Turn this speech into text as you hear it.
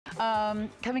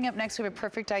Coming up next, we have a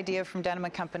perfect idea from Denim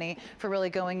 & Company for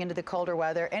really going into the colder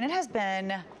weather, and it has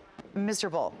been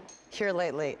miserable here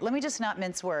lately. Let me just not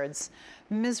mince words.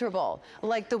 Miserable.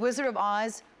 Like the Wizard of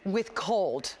Oz with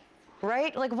cold.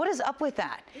 Right? Like, what is up with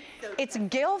that? It's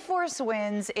gale force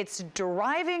winds, it's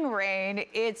driving rain,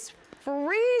 it's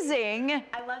freezing.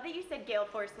 I love that you said gale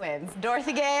force winds.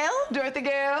 Dorothy Gale? Dorothy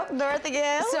Gale. Dorothy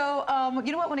Gale. So,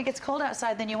 you know what? When it gets cold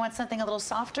outside, then you want something a little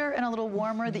softer and a little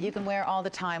warmer that you can wear all the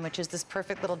time, which is this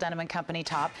perfect little Denim & Company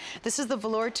top. This is the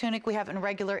velour tunic we have in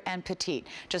regular and petite,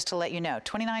 just to let you know.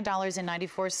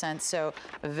 $29.94, so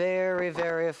very,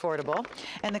 very affordable.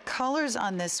 And the colors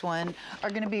on this one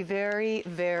are going to be very,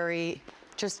 very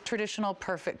just traditional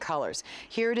perfect colors.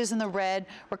 Here it is in the red.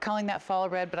 We're calling that fall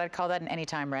red, but I'd call that an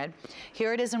anytime red.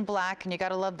 Here it is in black, and you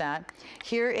gotta love that.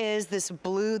 Here is this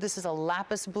blue. This is a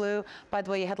lapis blue. By the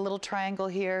way, you had a little triangle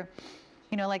here.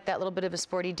 You know, like that little bit of a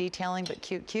sporty detailing, but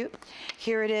cute, cute.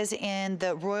 Here it is in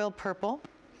the royal purple.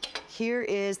 Here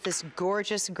is this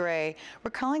gorgeous gray.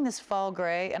 We're calling this fall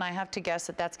gray, and I have to guess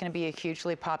that that's going to be a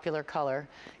hugely popular color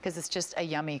because it's just a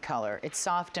yummy color. It's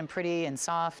soft and pretty and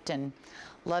soft and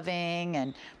loving,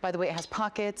 and by the way, it has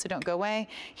pockets, so don't go away.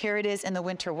 Here it is in the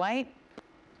winter white.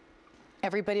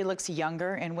 Everybody looks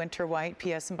younger in winter white,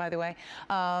 P.S. and by the way.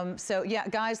 So yeah,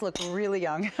 guys look really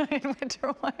young in winter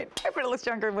white. Everybody looks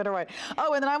younger in winter white.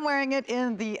 Oh, and then I'm wearing it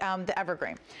in the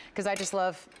evergreen, because I just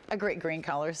love a great green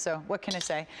color, so what can I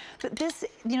say? But this,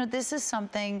 you know, this is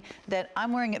something that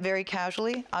I'm wearing it very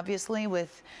casually, obviously,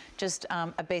 with just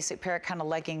a basic pair of kind of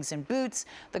leggings and boots.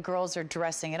 The girls are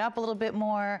dressing it up a little bit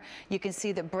more. You can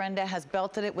see that Brenda has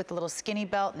belted it with a little skinny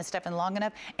belt and it's stepping long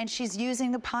enough, and she's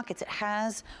using the pockets. It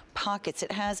has pockets.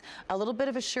 It has a little bit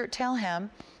of a shirt tail hem,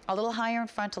 a little higher in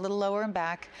front, a little lower in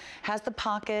back, has the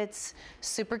pockets,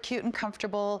 super cute and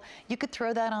comfortable. You could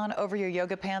throw that on over your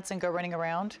yoga pants and go running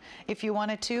around if you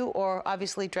wanted to, or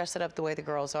obviously dress it up the way the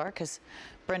girls are, because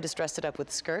Brenda's dressed it up with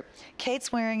a skirt.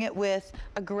 Kate's wearing it with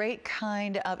a great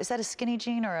kind of, is that a skinny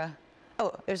jean or a,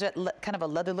 oh, there's a kind of a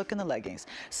leather look in the leggings.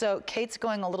 So Kate's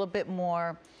going a little bit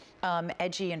more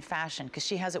edgy and fashion, because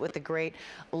she has it with the great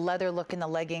leather look in the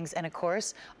leggings, and of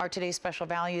course our today's special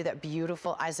value, that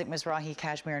beautiful Isaac Mizrahi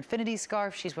cashmere infinity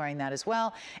scarf. She's wearing that as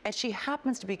well, and she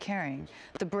happens to be carrying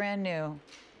the brand new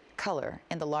color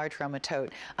in the large Roma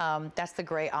tote. That's the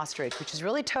gray ostrich, which is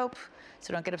really taupe,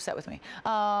 so don't get upset with me.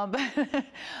 But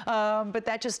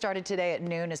that just started today at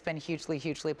noon. It's been hugely,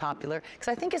 hugely popular, because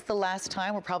I think it's the last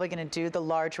time we're probably going to do the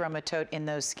large Roma tote in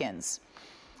those skins.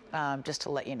 Just to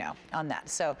let you know on that.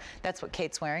 So that's what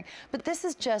Kate's wearing. But this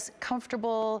is just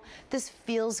comfortable. This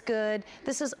feels good.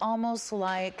 This is almost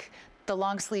like the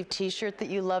long sleeve t-shirt that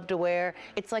you love to wear.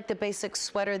 It's like the basic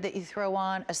sweater that you throw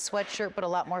on, a sweatshirt but a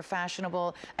lot more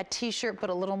fashionable, a t-shirt but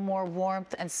a little more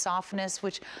warmth and softness,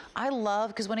 which I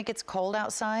love, because when it gets cold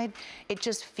outside, it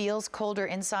just feels colder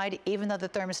inside, even though the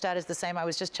thermostat is the same. I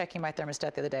was just checking my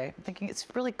thermostat the other day. I'm thinking it's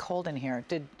really cold in here.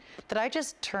 Did I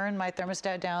just turn my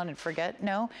thermostat down and forget?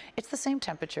 No, it's the same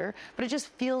temperature, but it just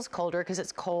feels colder because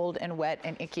it's cold and wet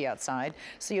and icky outside.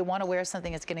 So you want to wear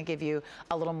something that's going to give you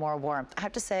a little more warmth. I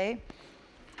have to say,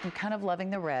 I'm kind of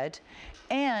loving the red,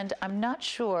 and I'm not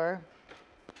sure.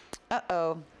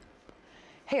 Uh-oh.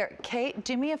 Here, Kate,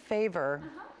 do me a favor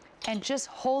and just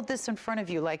hold this in front of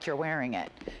you like you're wearing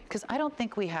it, because I don't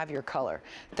think we have your color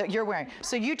that you're wearing.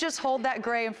 So you just hold that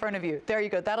gray in front of you. There you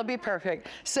go. That'll be perfect.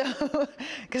 So,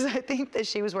 because I think that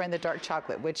she was wearing the dark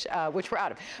chocolate, which we're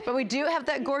out of. But we do have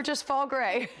that gorgeous fall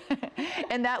gray,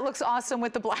 and that looks awesome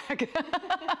with the black. It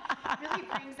really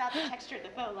brings out the texture of the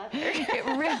faux leather. It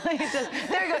really does.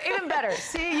 There you go. Even better.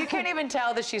 See, you can't even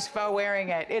tell that she's faux wearing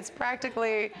it. It's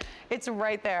practically, it's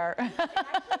right there. It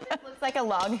actually just looks like a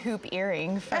long hoop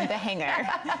earring from the hanger.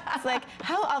 It's like,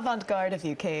 how avant-garde of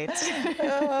you, Kate.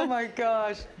 Oh my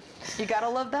gosh. You gotta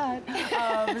love that.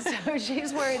 So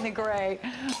she's wearing the gray,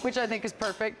 which I think is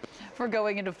perfect for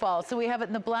going into fall. So we have it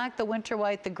in the black, the winter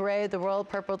white, the gray, the royal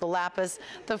purple, the lapis,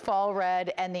 the fall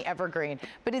red, and the evergreen.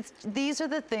 But these are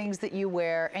the things that you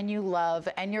wear and you love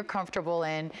and you're comfortable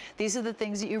in. These are the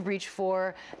things that you reach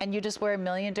for and you just wear a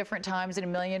million different times in a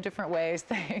million different ways.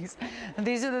 Things.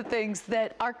 These are the things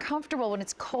that are comfortable when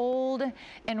it's cold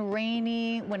and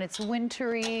rainy, when it's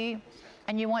wintry,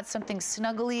 and you want something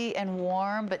snuggly and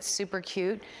warm but super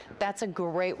cute. That's a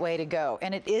great way to go.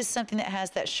 And it is something that has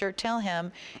that shirt tail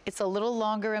hem. It's a little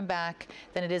longer in back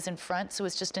than it is in front, so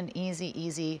it's just an easy,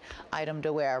 easy item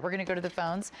to wear. We're gonna go to the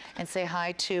phones and say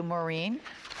hi to Maureen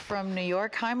from New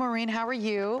York. Hi, Maureen, how are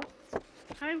you?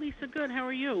 Hi, Lisa, good, how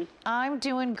are you? I'm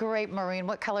doing great, Maureen.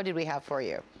 What color did we have for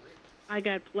you? I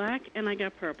got black and I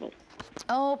got purple.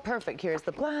 Oh, perfect. Here's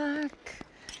the black.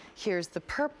 Here's the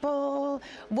purple.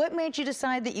 What made you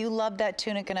decide that you loved that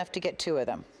tunic enough to get 2 of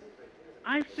them?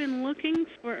 I've been looking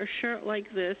for a shirt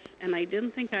like this, and I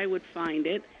didn't think I would find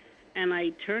it. And I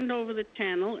turned over the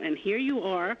channel, and here you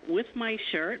are with my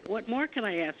shirt. What more could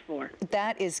I ask for?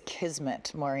 That is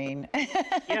kismet, Maureen.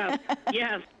 Yes,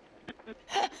 yes.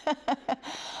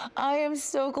 I am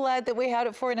so glad that we had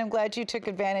it for you, and I'm glad you took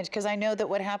advantage, because I know that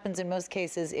what happens in most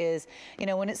cases is, you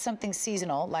know, when it's something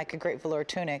seasonal, like a great velour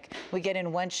tunic, we get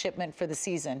in one shipment for the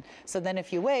season. So then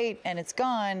if you wait and it's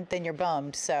gone, then you're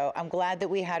bummed. So I'm glad that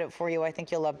we had it for you. I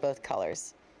think you'll love both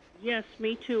colors. Yes,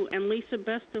 me too. And Lisa,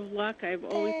 best of luck. I've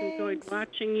always enjoyed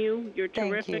watching you. You're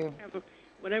terrific. You.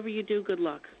 Whatever you do, good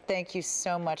luck. Thank you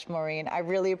so much, Maureen. I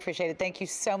really appreciate it. Thank you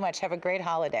so much. Have a great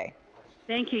holiday.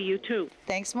 Thank you. You too.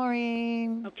 Thanks,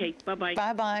 Maureen. Okay, bye-bye.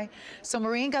 Bye-bye. So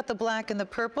Maureen got the black and the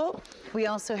purple. We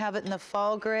also have it in the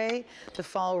fall gray, the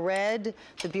fall red,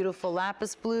 the beautiful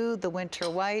lapis blue, the winter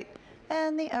white,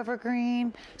 and the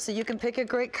evergreen. So you can pick a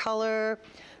great color.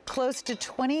 Close to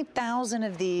 20,000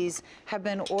 of these have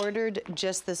been ordered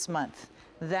just this month.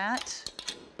 That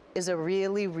is a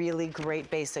really, really great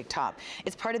basic top.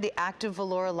 It's part of the active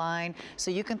velour line,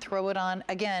 so you can throw it on,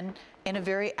 again, in a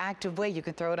very active way. You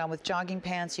can throw it on with jogging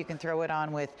pants, you can throw it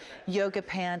on with yoga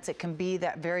pants. It can be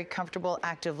that very comfortable,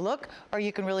 active look, or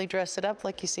you can really dress it up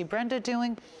like you see Brenda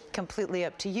doing. Completely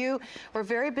up to you. We're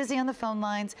very busy on the phone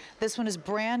lines. This one is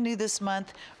brand new this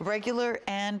month, regular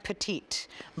and petite,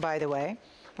 by the way.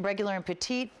 Regular and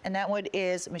petite, and that one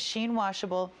is machine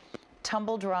washable,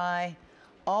 tumble dry,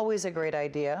 always a great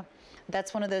idea.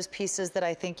 That's one of those pieces that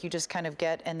I think you just kind of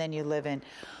get and then you live in.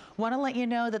 Want to let you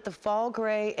know that the fall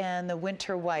gray and the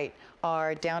winter white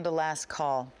are down to last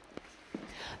call.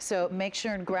 So make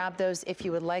sure and grab those if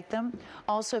you would like them.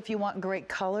 Also, if you want great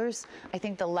colors, I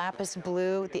think the lapis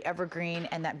blue, the evergreen,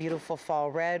 and that beautiful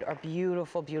fall red are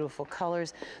beautiful, beautiful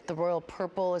colors. The royal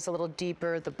purple is a little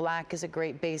deeper. The black is a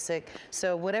great basic.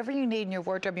 So whatever you need in your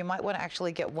wardrobe, you might want to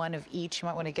actually get one of each. You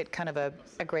might want to get kind of a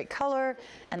great color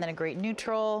and then a great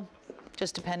neutral,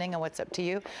 just depending on what's up to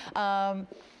you.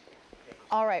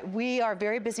 All right, we are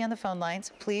very busy on the phone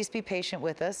lines. Please be patient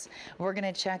with us. We're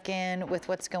going to check in with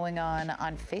what's going on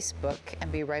Facebook and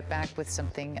be right back with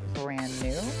something brand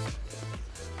new.